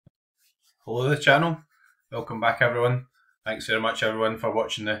Hello to the channel, welcome back everyone. Thanks very much everyone for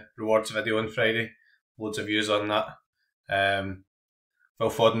watching the rewards video on Friday. Loads of views on that. Phil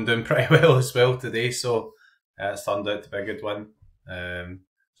Foden doing pretty well as well today, so it's turned out to be a good one.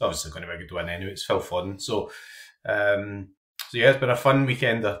 It's obviously going to be a good one anyway, it's Phil Foden. So yeah, it's been a fun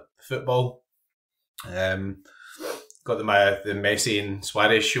weekend of football. Got the Messi and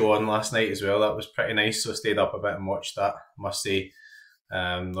Suarez show on last night as well, that was pretty nice, so I stayed up a bit and watched that, I must say.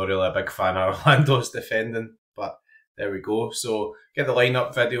 Not really a big fan of Orlando's defending, but there we go. So get the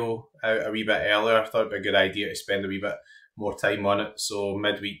lineup video out a wee bit earlier. I thought it'd be a good idea to spend a wee bit more time on it. So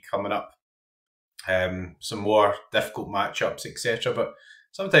midweek coming up, some more difficult matchups, etc. But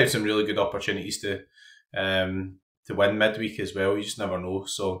sometimes some really good opportunities to win midweek as well. You just never know.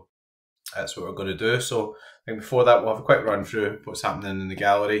 So that's what we're going to do. So I think before that, we'll have a quick run through what's happening in the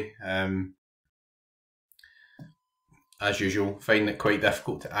gallery. As usual, find it quite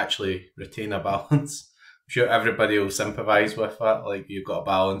difficult to actually retain a balance. I'm sure everybody will sympathise with that. Like, you've got a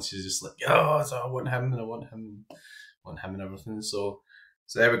balance, you're just like, oh, so I want him and I want him, and everything. So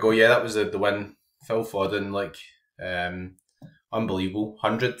there we go. Yeah, that was the win. Phil Foden, like, unbelievable.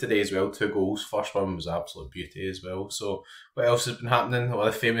 100 today as well, 2 goals. First one was absolute beauty as well. So what else has been happening? Well,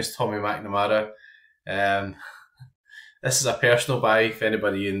 the famous Tommy McNamara. This is a personal buy if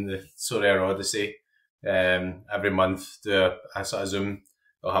anybody in the Sorare Odyssey. Every month do a sort of Zoom,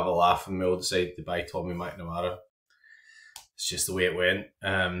 they'll have a laugh and we'll decide to buy Tommy McNamara. It's just the way it went.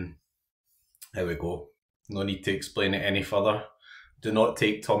 There we go. No need to explain it any further. Do not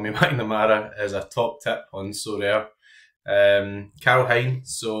take Tommy McNamara as a top tip on Sorare. Carl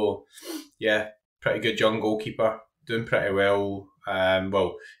Hines, so yeah, pretty good young goalkeeper, doing pretty well.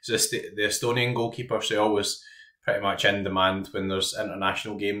 Well, he's the Estonian goalkeeper, so he always pretty much in demand when there's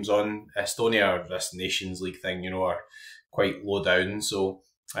international games on. Estonia, or this Nations League thing, are quite low down, so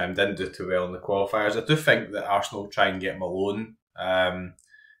didn't do too well in the qualifiers. I do think that Arsenal will try and get him a loan.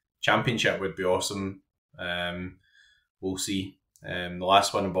 Championship would be awesome. We'll see. The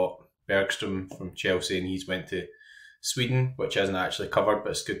last one about Bergstrom from Chelsea, and he's went to Sweden, which isn't actually covered, but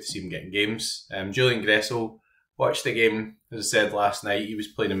it's good to see him getting games. Julian Gressel, watched the game, as I said last night. He was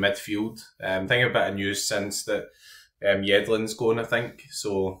playing in midfield. I think a bit of news since that Yedlin's going, I think.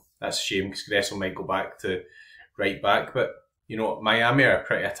 So that's a shame because Gressel might go back to right back. But, Miami are a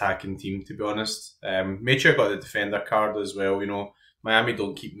pretty attacking team, to be honest. Made sure I got the defender card as well. Miami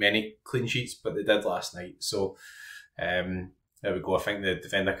don't keep many clean sheets, but they did last night. So there we go. I think the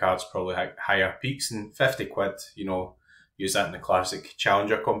defender card's probably higher peaks, and 50 quid, use that in the classic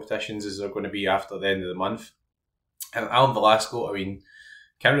challenger competitions as they're going to be after the end of the month. Alan Velasco,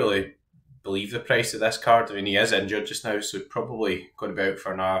 can't really believe the price of this card. He is injured just now, so probably going to be out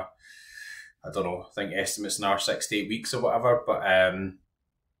for another, I don't know, I think estimates another 6 to 8 weeks or whatever. But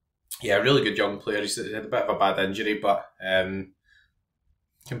yeah, really good young player. He's had a bit of a bad injury, but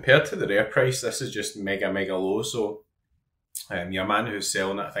compared to the rare price, this is just mega low. So your man who's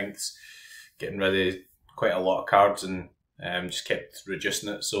selling it, I think, is getting rid of quite a lot of cards and just kept reducing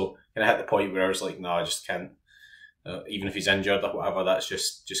it. So kind of hit the point where I was like, no, I just can't. Even if he's injured or whatever, that's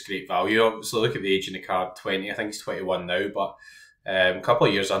just great value. Obviously, look at the age in the card, 20. I think he's 21 now, but a couple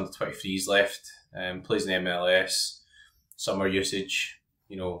of years under 23s left. Plays in the MLS, summer usage.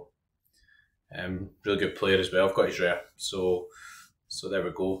 Really good player as well. I've got his rare, so there we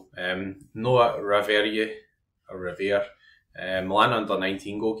go. Noah Rivera, Milan under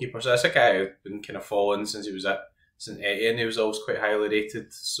 19 goalkeeper. So that's a guy I've been kind of following since he was at St Etienne. He was always quite highly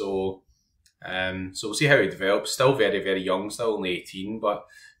rated. So we'll see how he develops. Still very young, still only 18, but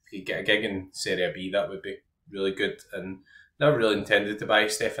if he could get a gig in Serie B, that would be really good. And never really intended to buy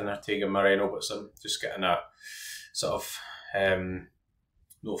Stefan Ortega Moreno, but just getting a sort of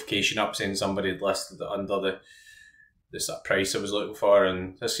notification up saying somebody had listed it under the sort of price I was looking for,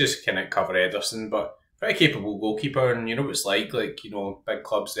 and it's just kind of cover Ederson, but pretty capable goalkeeper. And you know what it's like big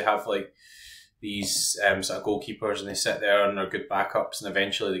clubs, they have like these sort of goalkeepers and they sit there and they're good backups, and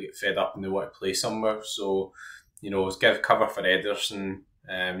eventually they get fed up and they want to play somewhere. So, give cover for Ederson.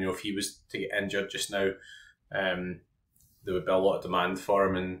 If he was to get injured just now, there would be a lot of demand for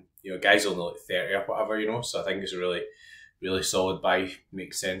him, and guy's only like 30 or whatever, so I think it's a really solid buy.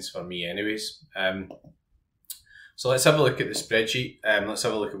 Makes sense for me anyways. So let's have a look at the spreadsheet. Let's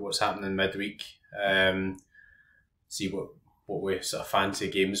have a look at what's happening midweek. See what we sort of fancy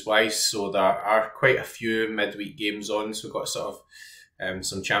games wise. So there are quite a few midweek games on. So we've got sort of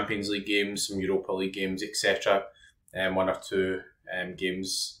some Champions League games, some Europa League games, etc. 1 or 2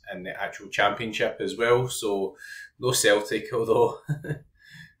 games in the actual Championship as well. So no Celtic, although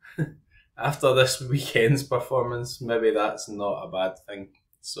after this weekend's performance, maybe that's not a bad thing.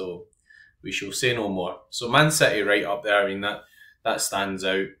 So we shall say no more. So Man City right up there. I mean, that stands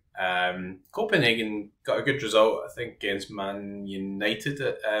out. Copenhagen got a good result, I think, against Man United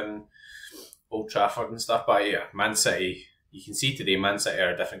at Old Trafford and stuff. But yeah, Man City, you can see today, Man City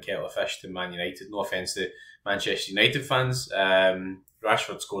are a different kettle of fish to Man United. No offence to Manchester United fans.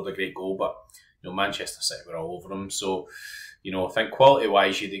 Rashford scored a great goal, but Manchester City were all over them. So, I think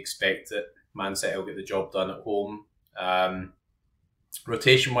quality-wise, you'd expect that Man City will get the job done at home.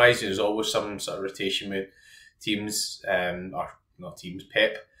 Rotation-wise, there's always some sort of rotation with teams, or not teams,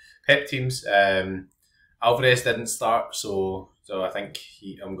 Pep teams. Alvarez didn't start, so I think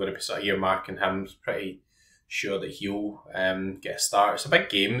I'm going to be sort of earmarking him. Pretty sure that he'll get a start. It's a big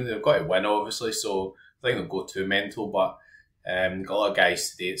game. They've got to win, obviously, so I think they'll go too mental. But got a lot of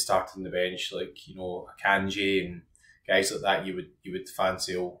guys today that started on the bench, like Akanji and guys like that. You would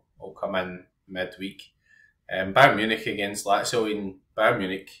fancy will come in midweek. Bayern Munich against Lazio, and Bayern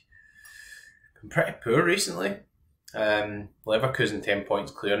Munich been pretty poor recently. Leverkusen 10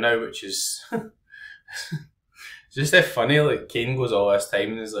 points clear now, which is just funny. Like Kane goes all this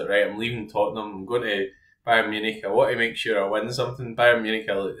time and is like, right, I'm leaving Tottenham, I'm going to Bayern Munich, I want to make sure I win something. Bayern Munich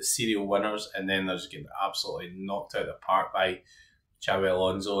are like the serial winners, and then they're just getting absolutely knocked out of the park by Xabi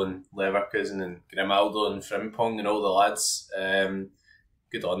Alonso and Leverkusen and Grimaldo and Frimpong and all the lads.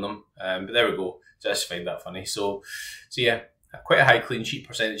 Good on them. But there we go. Just find that funny. So yeah, quite a high clean sheet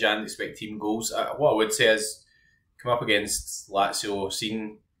percentage and expect team goals. What I would say is, come up against Lazio,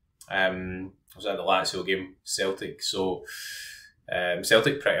 seen was at the Lazio game, Celtic. So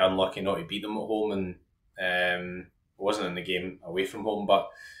Celtic pretty unlucky not to beat them at home, and wasn't in the game away from home, but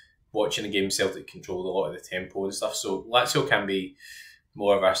watching the game, Celtic controlled a lot of the tempo and stuff. So Lazio can be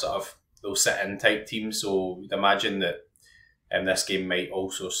more of a sort of they'll sit in type team. So you'd imagine that this game might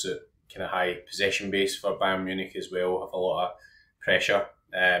also suit kind of high possession base for Bayern Munich as well. Have a lot of pressure.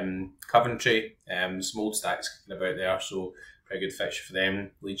 Coventry, some old stats kicking about there, so pretty good fixture for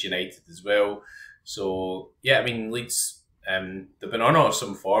them. Leeds United as well. So yeah, I mean Leeds, they've been on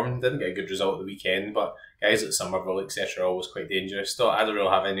some form. Didn't get a good result at the weekend, but guys like Somerville, etc., are always quite dangerous. I don't really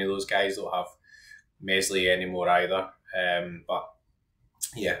have any of those guys. Don't have Mesley anymore either. But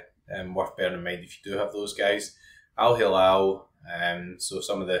yeah, worth bearing in mind if you do have those guys. Al Hilal, so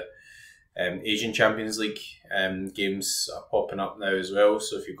some of the Asian Champions League games are popping up now as well.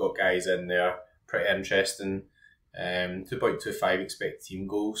 So if you've got guys in there, pretty interesting. 2.25 expected team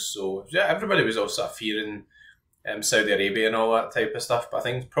goals. So yeah, everybody was all sort of fearing Saudi Arabia and all that type of stuff. But I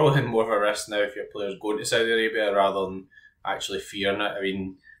think it's probably more of a risk now if your player's going to Saudi Arabia rather than actually fearing it. I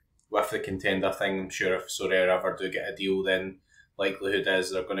mean, with the contender thing, I'm sure if Sorare ever do get a deal, then likelihood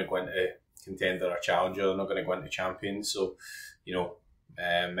is they're going to go into contender or challenger. They're not going to go into champions. So,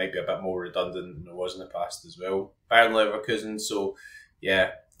 might be a bit more redundant than it was in the past as well. Bayern Leverkusen, so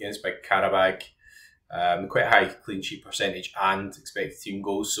yeah, against Big Karabag, quite a high clean sheet percentage and expected team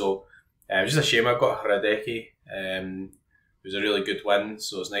goals. So just a shame I've got Hradecki. It was a really good win,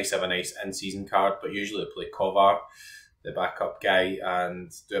 so it's nice to have a nice in-season card, but usually I play Kovar, the backup guy,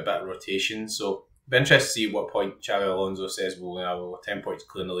 and do a bit of rotation. So be interested to see what point Xabi Alonso says we'll 10 points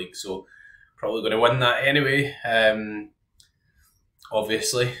clear in the league, so probably going to win that anyway.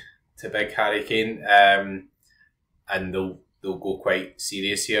 Obviously, to big Harry Kane, and they'll go quite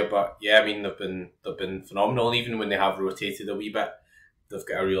serious here. But yeah, I mean they've been phenomenal. And even when they have rotated a wee bit, they've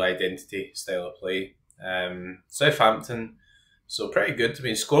got a real identity, style of play. Southampton, so pretty good. I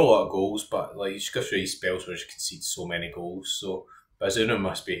mean, score a lot of goals, but like you just go through these spells where you concede so many goals. So Bazunu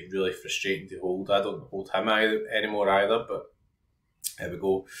must be really frustrating to hold. I don't hold him anymore either. But there we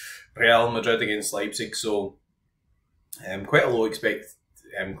go. Real Madrid against Leipzig. So quite a low expected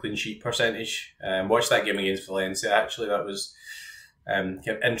clean sheet percentage. Watched that game against Valencia, actually. That was kind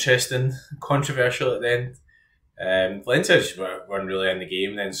of interesting, controversial at the end. Valencia just weren't really in the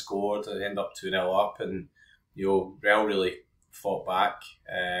game, then scored and ended up 2-0 up, and Real really fought back.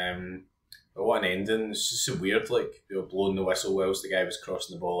 But what an ending. It's just so weird, like they were blowing the whistle whilst the guy was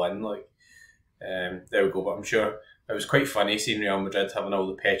crossing the ball in. There we go. But I'm sure it was quite funny seeing Real Madrid having all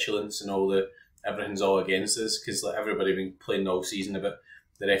the petulance and all the everything's all against us, because like everybody been playing all season about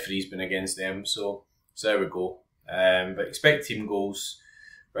the referee's been against them. So there we go. But expect team goals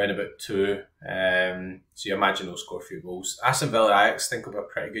around about 2. So you imagine they'll score a few goals. Aston Villa Ajax, think will be a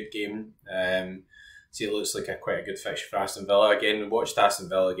pretty good game. See, it looks like quite a good fixture for Aston Villa. Again, we watched Aston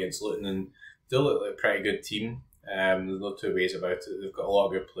Villa against Luton and they look like a pretty good team. There's no two ways about it. They've got a lot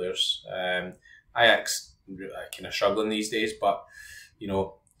of good players. Ajax kind of struggling these days, but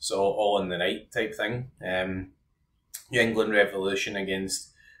it's all in the night type thing. New England Revolution against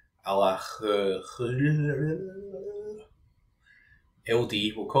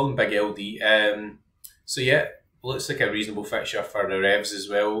LD, we'll call him Big LD. So yeah, looks like a reasonable fixture for the Revs as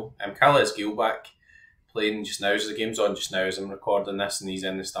well. Carlos Gilbach playing just now, so the game's on just now as I'm recording this, and he's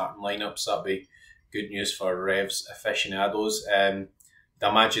in the starting lineup, so that'll be good news for Revs aficionados. I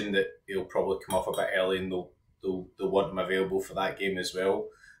imagine that he'll probably come off a bit early, and they'll want him available for that game as well.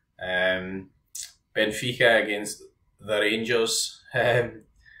 Benfica against the Rangers.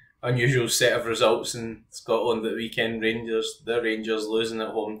 Unusual set of results in Scotland at the weekend. The Rangers losing at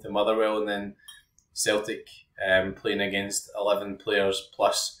home to Motherwell, and then Celtic playing against 11 players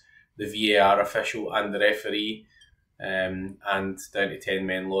plus the VAR official and the referee, and down to 10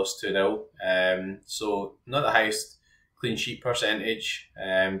 men, lost 2-0. So not the highest clean sheet percentage,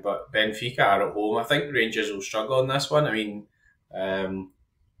 but Benfica are at home. I think Rangers will struggle on this one. I mean, I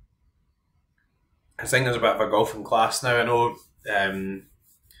think there's a bit of a golfing class now. I know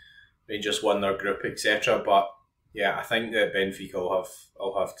Rangers won their group, etc. But yeah, I think that Benfica will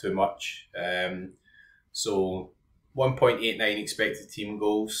have too much. So 1.89 expected team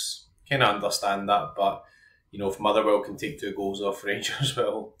goals. Kind of understand that, but you know, if Motherwell can take 2 goals off Rangers,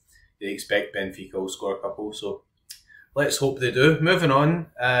 well, they expect Benfica will score a couple. So let's hope they do. Moving on,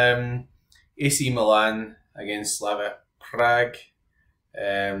 AC Milan against Slavia Prague.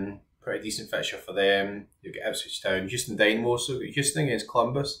 Pretty decent fixture for them. You've got Ipswich Town, Houston Dynamo, so you've got Houston against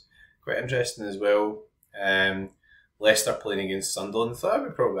Columbus. Quite interesting as well. Leicester playing against Sunderland. I thought it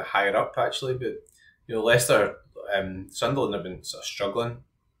would probably be higher up actually, but you know, Leicester, Sunderland have been sort of struggling.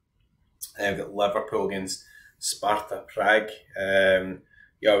 We've got Liverpool against Sparta Prague.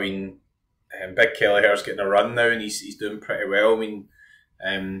 Yeah, I mean, Big Kelleher's getting a run now, and he's doing pretty well. I mean,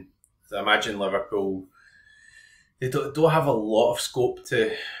 I imagine Liverpool, they don't have a lot of scope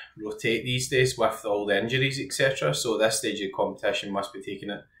to rotate these days with all the injuries, etc. So this stage of the competition must be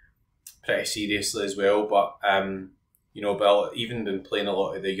taking it pretty seriously as well. But you know, Bill even been playing a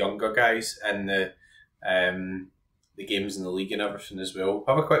lot of the younger guys in the games in the league and everything as well.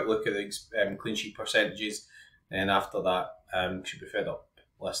 Have a quick look at the clean sheet percentages, and after that, should be fed up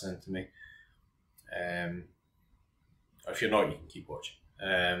listening to me. Or if you're not, you can keep watching.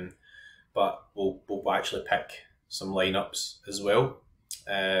 But we'll actually pick some lineups as well.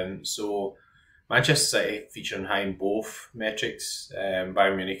 So Manchester City featuring high in both metrics.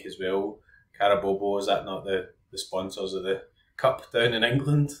 Bayern Munich as well. Carabobo, is that not the sponsors of the cup down in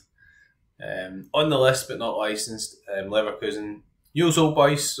England? On the list but not licensed, Leverkusen, Newell's old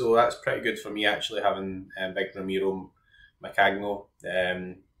boys, so that's pretty good for me actually, having big Ramiro Macagno.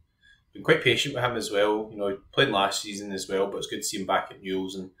 Been quite patient with him as well, you know, played last season as well, but it's good to see him back at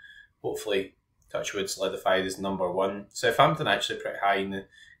Newell's and hopefully, touchwood, solidified as number 1. Southampton actually pretty high in the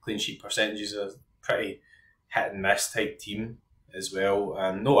clean sheet percentages, a pretty hit and miss type team as well,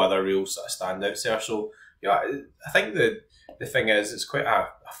 and no other real sort of standouts there. So yeah, I think the thing is, it's quite a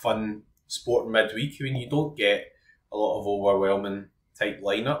fun sport midweek. I mean, you don't get a lot of overwhelming type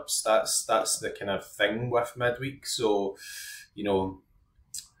lineups. That's the kind of thing with midweek. So, you know,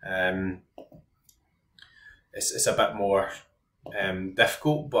 it's a bit more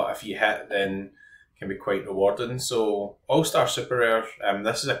difficult, but if you hit, then it can be quite rewarding. So All-Star Super Rare,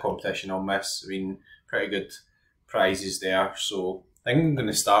 this is a competition I'll miss. I mean, pretty good prizes there. So I think I'm going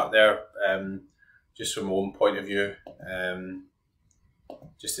to start there, just from my own point of view.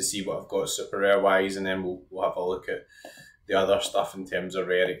 Just to see what I've got super rare wise, and then we'll have a look at the other stuff in terms of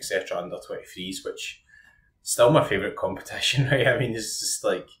rare, etc. under 23s, which is still my favourite competition, right? I mean, it's just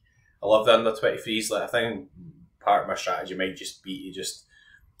like, I love the under 23s. Like, I think part of my strategy might just be to just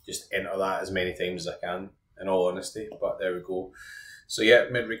enter that as many times as I can, in all honesty. But there we go. So yeah,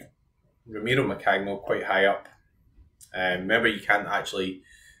 Ramiro Macagno quite high up. Remember, you can't actually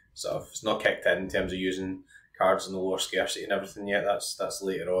sort of, it's not kicked in terms of using cards in the lower scarcity and everything yet. That's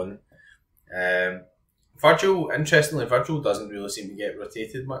later on. Virgil, interestingly, Virgil doesn't really seem to get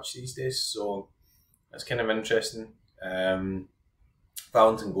rotated much these days, so that's kind of interesting.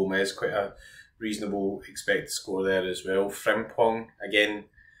 Valentin Gomez, quite a reasonable expected score there as well. Frimpong, again,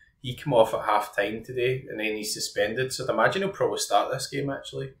 he came off at half time today and then he's suspended, so I'd imagine he'll probably start this game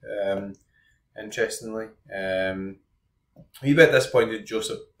actually. Interestingly, a wee bit disappointed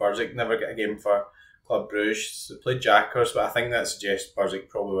Joseph Burzik never get a game for Club Brugge. So played Jackers, but I think that suggests Burzik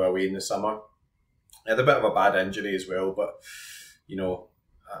probably away in the summer. He had a bit of a bad injury as well, but you know,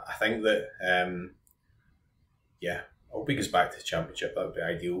 I think that yeah, I hope he goes back to the Championship. That would be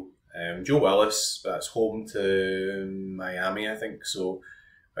ideal. Joe Willis, but it's home to Miami, I think, so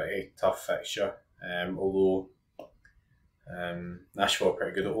pretty tough fixture. Although Nashville are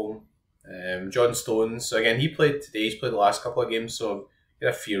pretty good at home. John Stones, so again, he played today. He's played the last couple of games, so he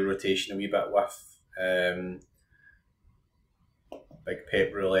had a fear rotation a wee bit with big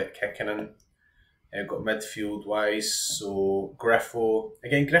pep roulette kicking in. We've got midfield wise, so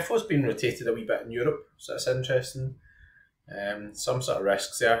Griffo's been rotated a wee bit in Europe, so that's interesting. Some sort of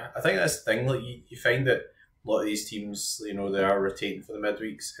risks there. I think that's the thing, like you find that a lot of these teams, they are rotating for the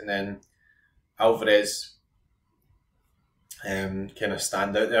midweeks, and then Alvarez kind of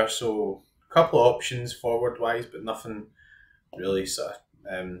stand out there. So a couple of options forward wise, but nothing really sort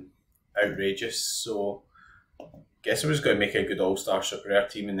of outrageous. So I guess I'm just going to make a good all-star Super Rare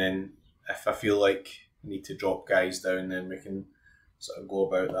team, and then if I feel like I need to drop guys down, then we can sort of go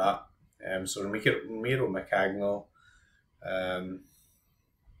about that. So we'll make it Miro McCagnell. So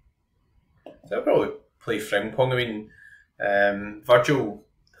I'll probably play Frimpong. I mean, Virgil,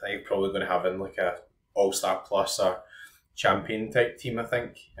 I think probably going to have in like a all-star plus or champion type team, I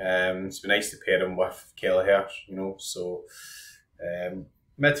think. It's been nice to pair him with Kelleher, so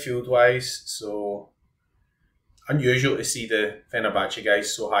midfield wise, so unusual to see the Fenerbahce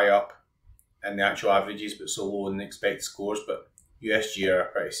guys so high up in the actual averages but so low in the expected scores, but USG are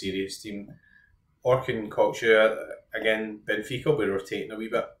a pretty serious team. Orkin Kokshu, again, Benfica will be rotating a wee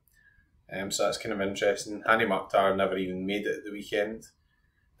bit, so that's kind of interesting. Hani Mukhtar never even made it at the weekend.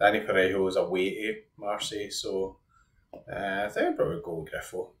 Danny Parejo is away to Marseille, so I think I'd probably go with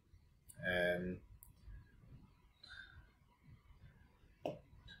Griffo.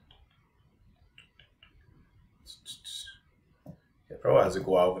 It probably has to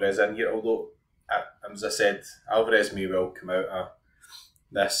go Alvarez in here, although, as I said, Alvarez may well come out of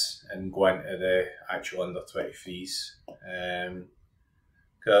this and go into the actual under 23s.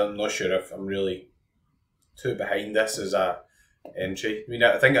 Because I'm not sure if I'm really too behind this as a entry. I mean,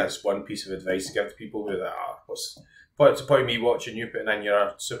 I think that's one piece of advice to give to people who are like, what's the point of me watching you putting in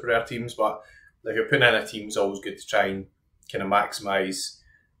your Super Rare teams? But if you're putting in a team, it's always good to try and kind of maximise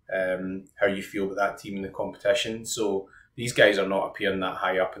how you feel about that team in the competition. So these guys are not appearing that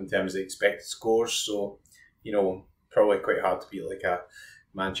high up in terms of the expected scores, so probably quite hard to beat like a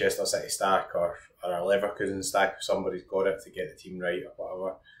Manchester City stack or a Leverkusen stack if somebody's got it to get the team right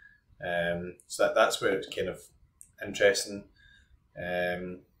or whatever. So that's where it's kind of interesting. I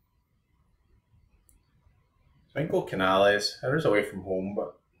might go Canales. I was away from home,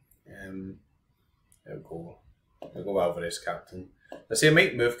 but I'll go Alvarez captain. I say I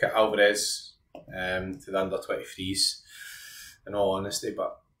might move Alvarez to the under 23s, in all honesty,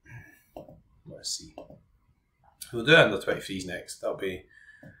 but let's see. We'll do under 23s next. That'll be,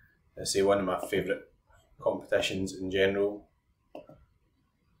 let's say, one of my favourite competitions in general.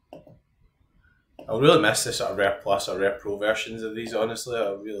 I'll really miss the sort of Rare Plus or Rare Pro versions of these, honestly.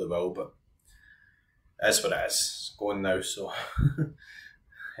 I really will, but it is what it is. It's going now, so.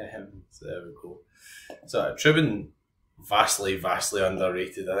 So there we go. So Trubin, vastly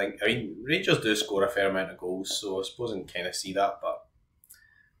underrated, I think. I mean, Rangers do score a fair amount of goals, so I suppose I can kind of see that, but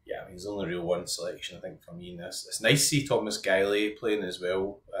yeah, I mean, there's only real one selection, I think, for me in this. It's nice to see Thomas Guiley playing as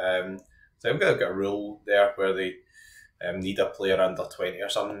well. So I've got a rule there where they need a player under 20 or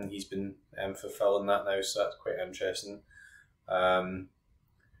something. He's been fulfilling that now, so that's quite interesting. And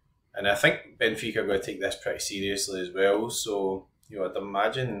I think Benfica are going to take this pretty seriously as well, so I'd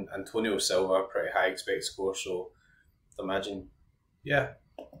imagine Antonio Silva, pretty high expected score, so I'd imagine, yeah,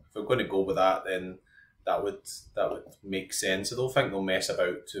 if we're going to go with that, then that would make sense. I don't think they'll mess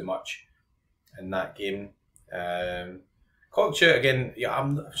about too much in that game. Kokcha, again, yeah,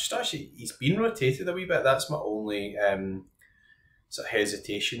 I'm just actually, he's been rotated a wee bit. That's my only sort of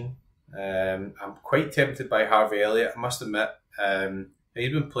hesitation. I'm quite tempted by Harvey Elliott, I must admit.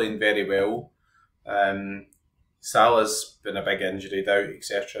 He's been playing very well. Salah's been a big injury out,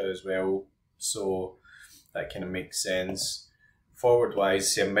 etc. as well, so that kind of makes sense. Forward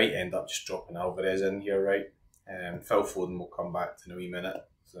wise, I might end up just dropping Alvarez in here, right? Phil Foden will come back to in a wee minute,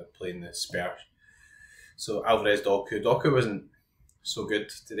 so playing the Spurs. So Alvarez, Doku. Doku wasn't so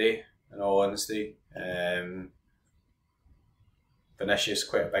good today, in all honesty. Vinicius,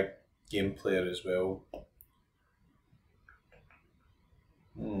 quite a big game player as well.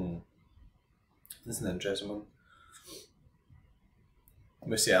 This is an interesting one.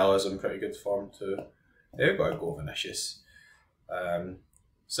 Musiala's in pretty good form too. They've got to go Vinicius.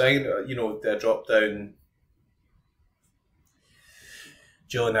 So they drop down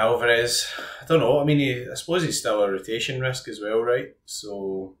Julian Alvarez. I don't know. I mean, I suppose he's still a rotation risk as well, right?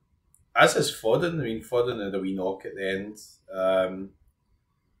 So, as is Foden. I mean, Foden had a wee knock at the end. I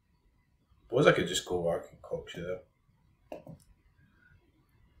suppose I could just go work and Cox there.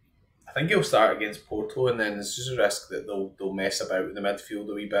 I think he'll start against Porto, and then there's just a risk that they'll mess about with the midfield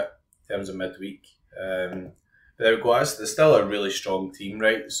a wee bit in terms of midweek. But there we go. It's still a really strong team,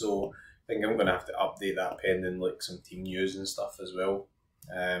 right? So I think I'm going to have to update that pending like some team news and stuff as well.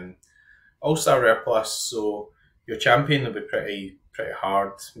 All-Star Rare Plus, so your champion will be pretty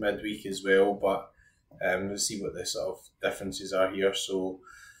hard midweek as well, but let's see what the sort of differences are here. So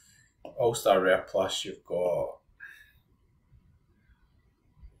All-Star Rare Plus, you've got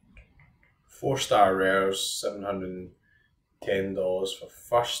 4-star rares, $710 for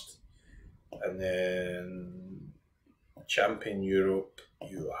first, and then Champion Europe,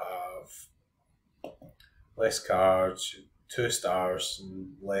 you have less cards, 2 stars,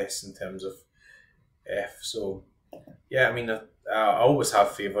 and less in terms of F. So yeah, I mean, I always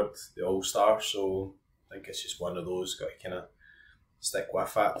have favoured the All-Star, so I think it's just one of those, got to kind of stick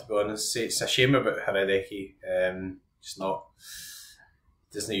with that, to be honest. It's a shame about Hideki, it's not,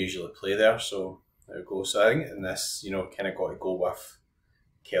 doesn't usually play there, so there we go. So I think in this, you know, kind of got to go with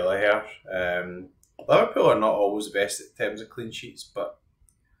Kelleher. Liverpool are not always the best in terms of clean sheets, but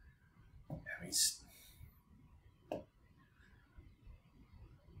I mean,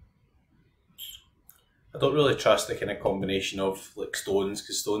 I don't really trust the kind of combination of like Stones,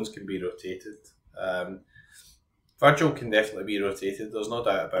 because Stones can be rotated. Virgil can definitely be rotated, there's no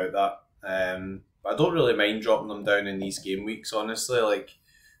doubt about that. But I don't really mind dropping them down in these game weeks, honestly. Like,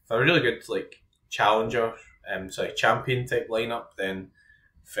 if I'm a really good like challenger, champion type lineup, then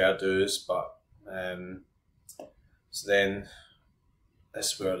fair dues. But so then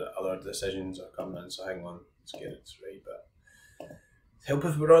this is where the other decisions are coming in. So hang on, let's get it right bit. Help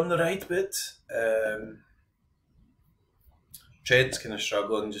if we're on the right bit. Trent's kind of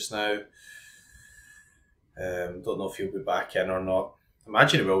struggling just now. Don't know if he'll be back in or not. I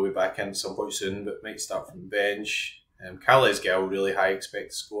imagine he will be back in at some point soon, but might start from the bench. Carles Gill, really high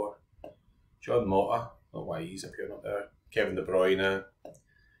expected score. John Mota, not why he's appearing up there. Kevin De Bruyne.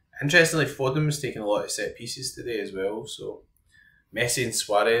 Interestingly, Foden was taking a lot of set pieces today as well. So Messi and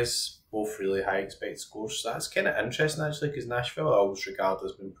Suarez, both really high expected scores. So that's kind of interesting actually, because Nashville I always regard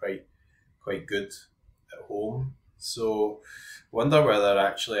as being quite good at home. So I wonder whether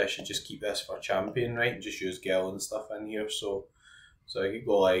actually I should just keep this for champion, right, and just use Gill and stuff in here. So I could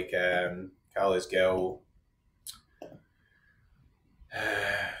go like Carles Gill,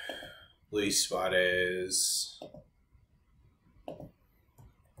 Luis Suarez,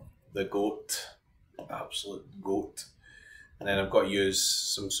 the GOAT, absolute GOAT. And then I've got to use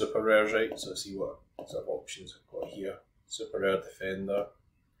some super rares, right? So see what sort of options I've got here. Super rare defender.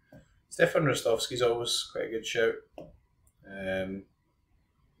 Stefan Rostovski's always quite a good shout.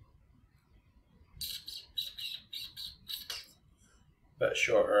 Bit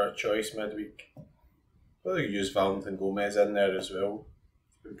shorter choice midweek. Probably use Valentin Gomez in there as well.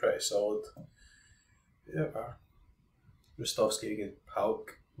 Been pretty solid. Yeah, Rostovski against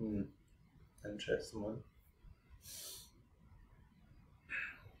Palk. Interesting one.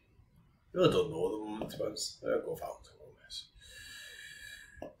 Really don't know at the moment, to be honest. I'll go Valentin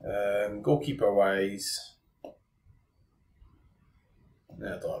Gomez. Goalkeeper wise, I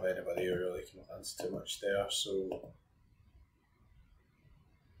don't have anybody who really can fancy too much there, so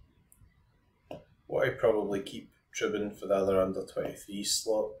what I probably keep Tribune for the other under 23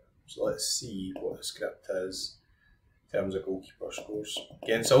 slot. So let's see what the script is in terms of goalkeeper scores.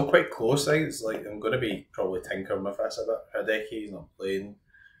 Again, it's all quite close. I think it's like I'm going to be probably tinkering with this a bit. Hideki, he's not playing.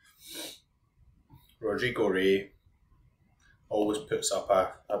 Rodrigo Ray always puts up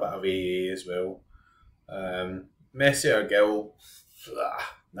a bit of AA as well. Messi or Gill,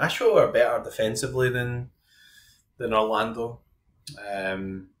 Nashville are better defensively than Orlando.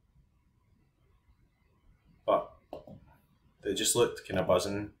 But they just looked kind of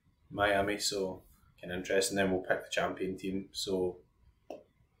buzzing, Miami, so kind of interesting. Then we'll pick the champion team, so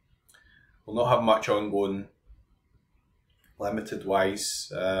we'll not have much ongoing limited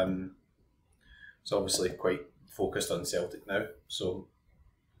wise. It's obviously quite focused on Celtic now, so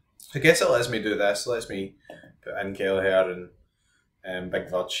I guess it lets me do this. It lets me put in Kelleher and Big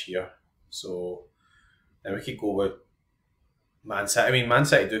Virg here. So then we could go with Man City. I mean, Man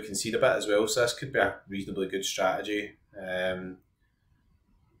City do concede a bit as well, so this could be a reasonably good strategy. Could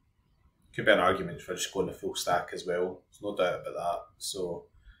be an argument for just going the full stack as well. There's no doubt about that. So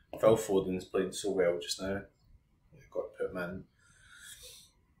Phil Foden's playing so well just now. You've got to put him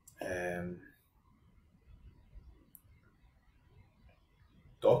in.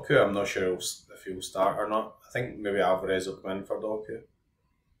 Doku, I'm not sure if he'll start or not. I think maybe Alvarez will come in for Doku,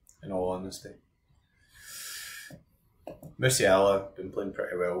 in all honesty. Musiala been playing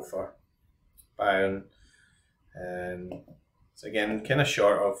pretty well for Bayern. So again, kind of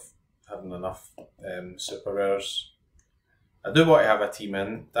short of having enough super rares. I do want to have a team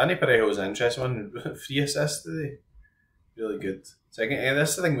in. Danny Parejo's an interesting one. 3 assists today. Really good. So again,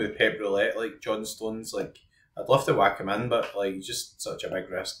 that's the thing with Pep Roulette, like John Stones, like I'd love to whack him in, but like it's just such a big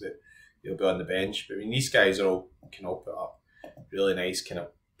risk that he'll be on the bench. But I mean, these guys can all put up really nice kind of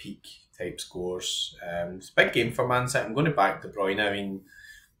peak type scores. It's a big game for Man City. I'm going to back De Bruyne. I mean,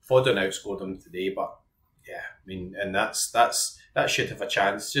 Foden outscored him today, but yeah, I mean, and that should have a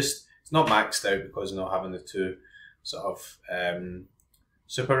chance. Just it's not maxed out because of not having the two sort of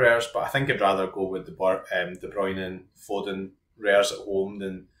super rares, but I think I'd rather go with De Bruyne and Foden rares at home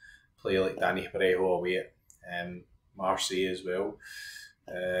than play like Danny Parejo away at Marseille as well.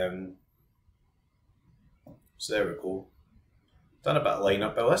 So there we go. Done a bit of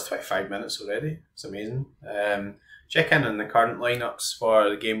lineup build. That's 25 minutes already. It's amazing. Check in on the current lineups for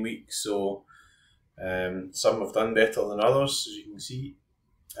the game week. So some have done better than others, as you can see.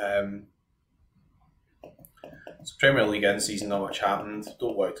 So Premier League in season, not much happened.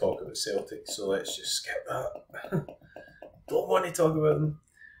 Don't want to talk about Celtic, so let's just skip that. Don't want to talk about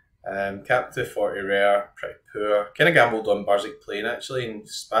them. Captain 40 rare, pretty poor. Kind of gambled on Barzik playing actually, and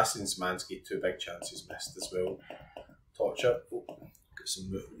Sebastian Szymanski, 2 big chances missed as well. Torture. Oh, got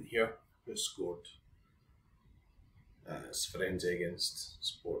some movement here. Who scored? It's Firenze against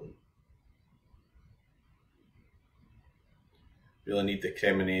Sporting. Really need the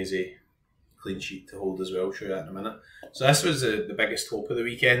Cremonese clean sheet to hold as well. I'll show you that in a minute. So this was the biggest hope of the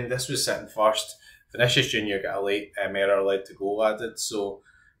weekend. This was sitting first. Vinicius Junior got a late error led to goal added, so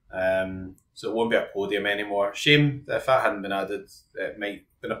it won't be a podium anymore. Shame that if that hadn't been added, it might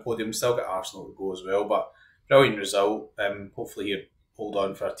have been a podium. Still got Arsenal to go as well, but brilliant result. Hopefully he'll hold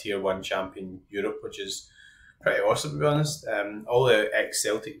on for a Tier 1 champion Europe, which is pretty awesome to be honest. All the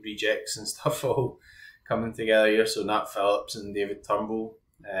ex-Celtic rejects and stuff all coming together here. So Nat Phillips and David Turnbull.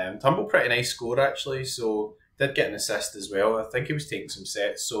 Turnbull pretty nice score actually, so did get an assist as well. I think he was taking some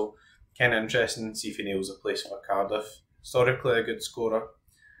sets, so kind of interesting to see if he nails a place for Cardiff. Historically a good scorer.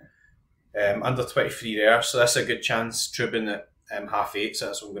 Under 23 there, so that's a good chance. Trubin at half-8, so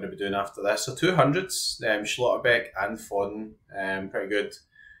that's what I'm going to be doing after this. So 200s, Schlotterbeck and Foden, pretty good.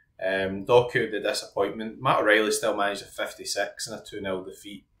 Doku, the disappointment. Matt O'Reilly still managed a 56 and a 2-0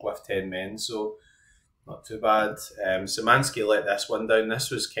 defeat with 10 men, so not too bad. Szymanski let this one down. This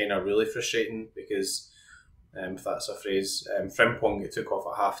was kind of really frustrating because, if that's a phrase, Frimpong it took off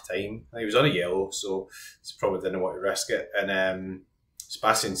at half time. He was on a yellow, so he probably didn't want to risk it. And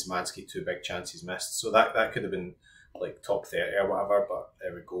Sebastian Szymanski, 2 big chances missed, so that could have been like top 30 or whatever, but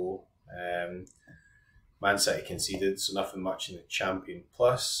there we go. Man City conceded, so nothing much in the Champion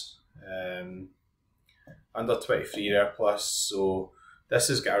Plus. Under 23 there plus, so this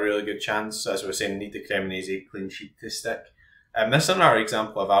has got a really good chance. As we were saying, need the Cremonese clean sheet to stick. This is another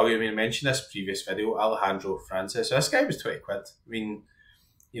example of value. I mean, I mentioned this previous video, Alejandro Francis. So this guy was 20 quid. I mean,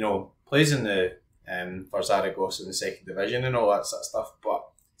 you know, plays in the for Zaragoza in the 2nd division and all that sort of stuff, but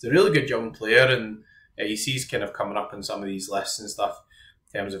he's a really good young player, and you see he's kind of coming up in some of these lists and stuff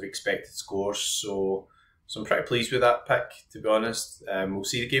in terms of expected scores. So I'm pretty pleased with that pick, to be honest. We'll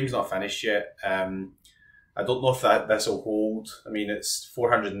see. The game's not finished yet. I don't know if this will hold. I mean, it's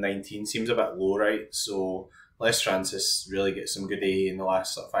 419, seems a bit low, right? So unless Francis really gets some good A in the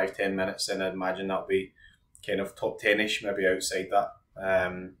last sort of 5-10 minutes, then I'd imagine that'll be kind of top 10ish, maybe outside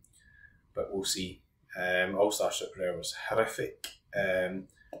that. But we'll see. All-Star Super Rare was horrific.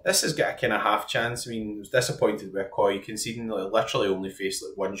 This has got a kind of half chance. I mean, I was disappointed with Coy conceding, literally only faced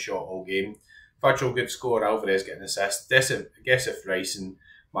like 1 shot all game. Virtual good score, Alvarez getting an assist. I guess if Rice and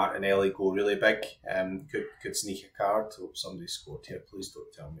Martinelli go really big, could sneak a card. Hope somebody scored here. Please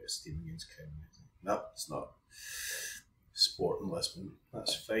don't tell me it's a team against Cremonese. No, it's not. Sporting Lisbon.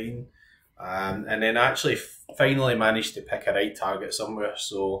 That's fine. And then actually finally managed to pick a right target somewhere.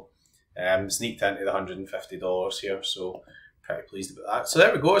 So sneaked into the $150 here. So pretty pleased about that. So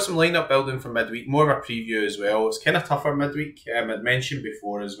there we go. Some lineup building for midweek. More of a preview as well. It's kind of tougher midweek. I'd mentioned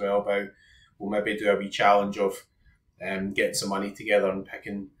before as well about we'll maybe do a wee challenge of getting some money together and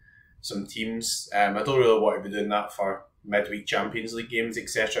picking some teams. I don't really want to be doing that for midweek Champions League games,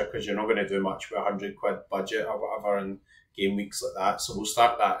 etc., because you're not going to do much with £100 budget or whatever in game weeks like that. So we'll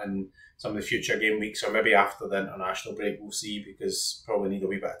start that in some of the future game weeks, or maybe after the international break, we'll see, because probably need a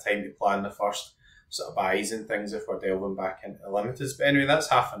wee bit of time to plan the first sort of buys and things if we're delving back into limiteds. But anyway, that's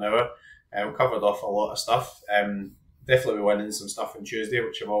half an hour. We covered off a lot of stuff. Definitely winning some stuff on Tuesday,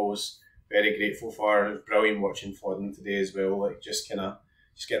 which I'm always very grateful for. It was brilliant watching Foden today as well. Like just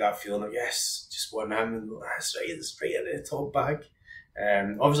get that feeling of yes, just won him, and that's right, it's right in the top bag.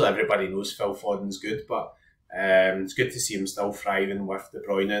 Obviously everybody knows Phil Foden's good, but it's good to see him still thriving with De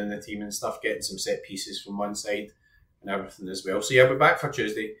Bruyne in the team and stuff, getting some set pieces from one side and everything as well. So yeah, we're back for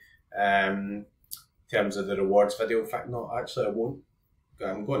Tuesday. terms of the rewards video. In fact, no, actually I won't.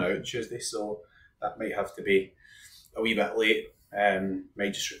 I'm going out on Tuesday, so that might have to be a wee bit late.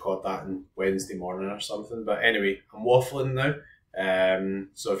 Might just record that on Wednesday morning or something. But anyway, I'm waffling now.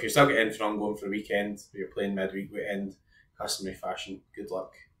 So if you're still getting anything on going for the weekend, or you're playing midweek weekend, customary fashion, good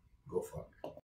luck. Go for it.